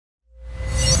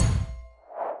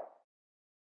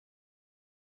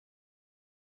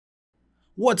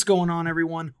What's going on,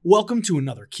 everyone? Welcome to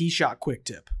another KeyShot quick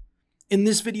tip. In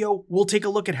this video, we'll take a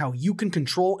look at how you can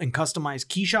control and customize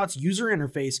KeyShot's user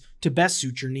interface to best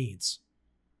suit your needs.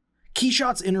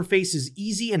 KeyShot's interface is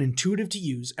easy and intuitive to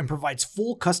use and provides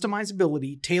full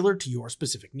customizability tailored to your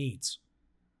specific needs.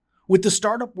 With the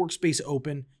startup workspace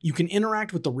open, you can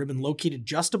interact with the ribbon located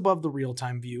just above the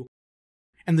real-time view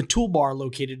and the toolbar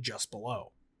located just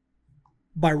below.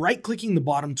 By right-clicking the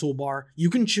bottom toolbar, you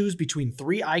can choose between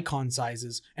 3 icon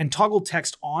sizes and toggle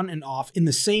text on and off in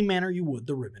the same manner you would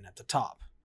the ribbon at the top.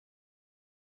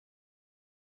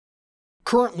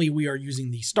 Currently, we are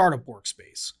using the startup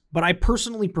workspace, but I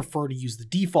personally prefer to use the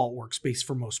default workspace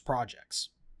for most projects.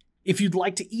 If you'd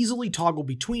like to easily toggle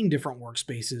between different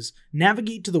workspaces,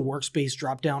 navigate to the workspace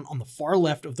dropdown on the far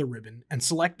left of the ribbon and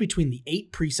select between the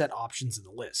 8 preset options in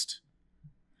the list.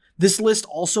 This list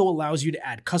also allows you to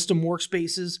add custom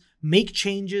workspaces, make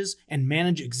changes, and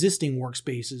manage existing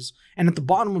workspaces, and at the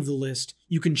bottom of the list,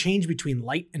 you can change between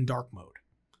light and dark mode.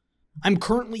 I'm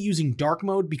currently using dark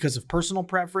mode because of personal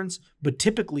preference, but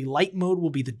typically light mode will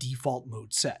be the default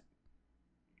mode set.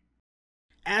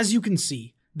 As you can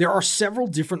see, there are several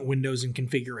different windows and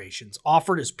configurations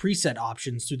offered as preset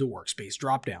options through the workspace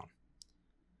dropdown.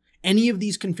 Any of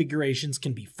these configurations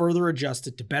can be further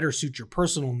adjusted to better suit your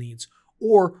personal needs,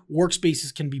 or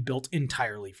workspaces can be built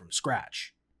entirely from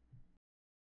scratch.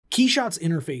 KeyShot's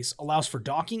interface allows for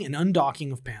docking and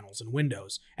undocking of panels and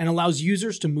windows, and allows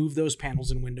users to move those panels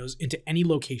and windows into any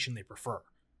location they prefer.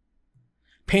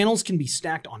 Panels can be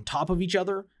stacked on top of each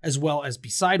other, as well as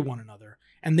beside one another,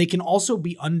 and they can also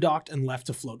be undocked and left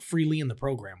to float freely in the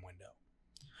program window.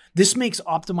 This makes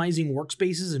optimizing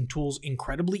workspaces and tools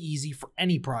incredibly easy for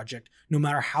any project, no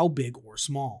matter how big or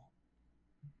small.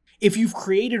 If you've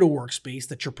created a workspace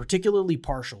that you're particularly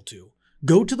partial to,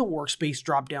 go to the Workspace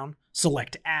dropdown,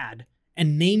 select Add,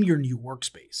 and name your new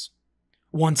workspace.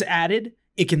 Once added,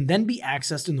 it can then be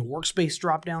accessed in the Workspace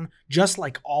dropdown just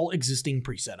like all existing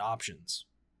preset options.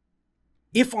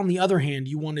 If, on the other hand,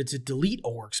 you wanted to delete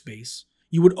a workspace,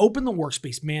 you would open the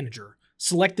Workspace Manager,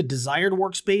 select the desired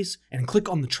workspace, and click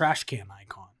on the trash can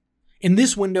icon. In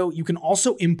this window, you can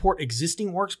also import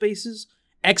existing workspaces,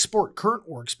 export current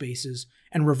workspaces,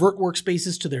 and revert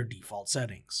workspaces to their default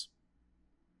settings.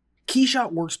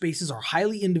 KeyShot workspaces are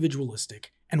highly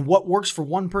individualistic, and what works for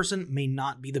one person may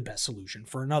not be the best solution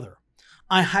for another.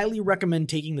 I highly recommend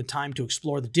taking the time to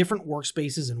explore the different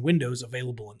workspaces and windows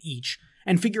available in each,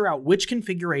 and figure out which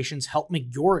configurations help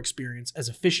make your experience as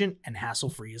efficient and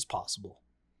hassle-free as possible.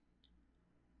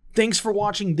 Thanks for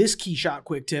watching this KeyShot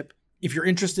quick tip. If you're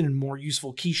interested in more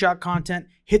useful KeyShot content,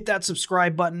 hit that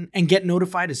subscribe button and get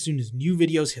notified as soon as new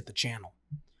videos hit the channel.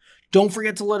 Don't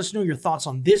forget to let us know your thoughts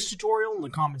on this tutorial in the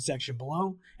comment section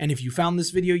below, and if you found this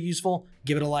video useful,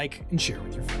 give it a like and share it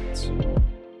with your friends.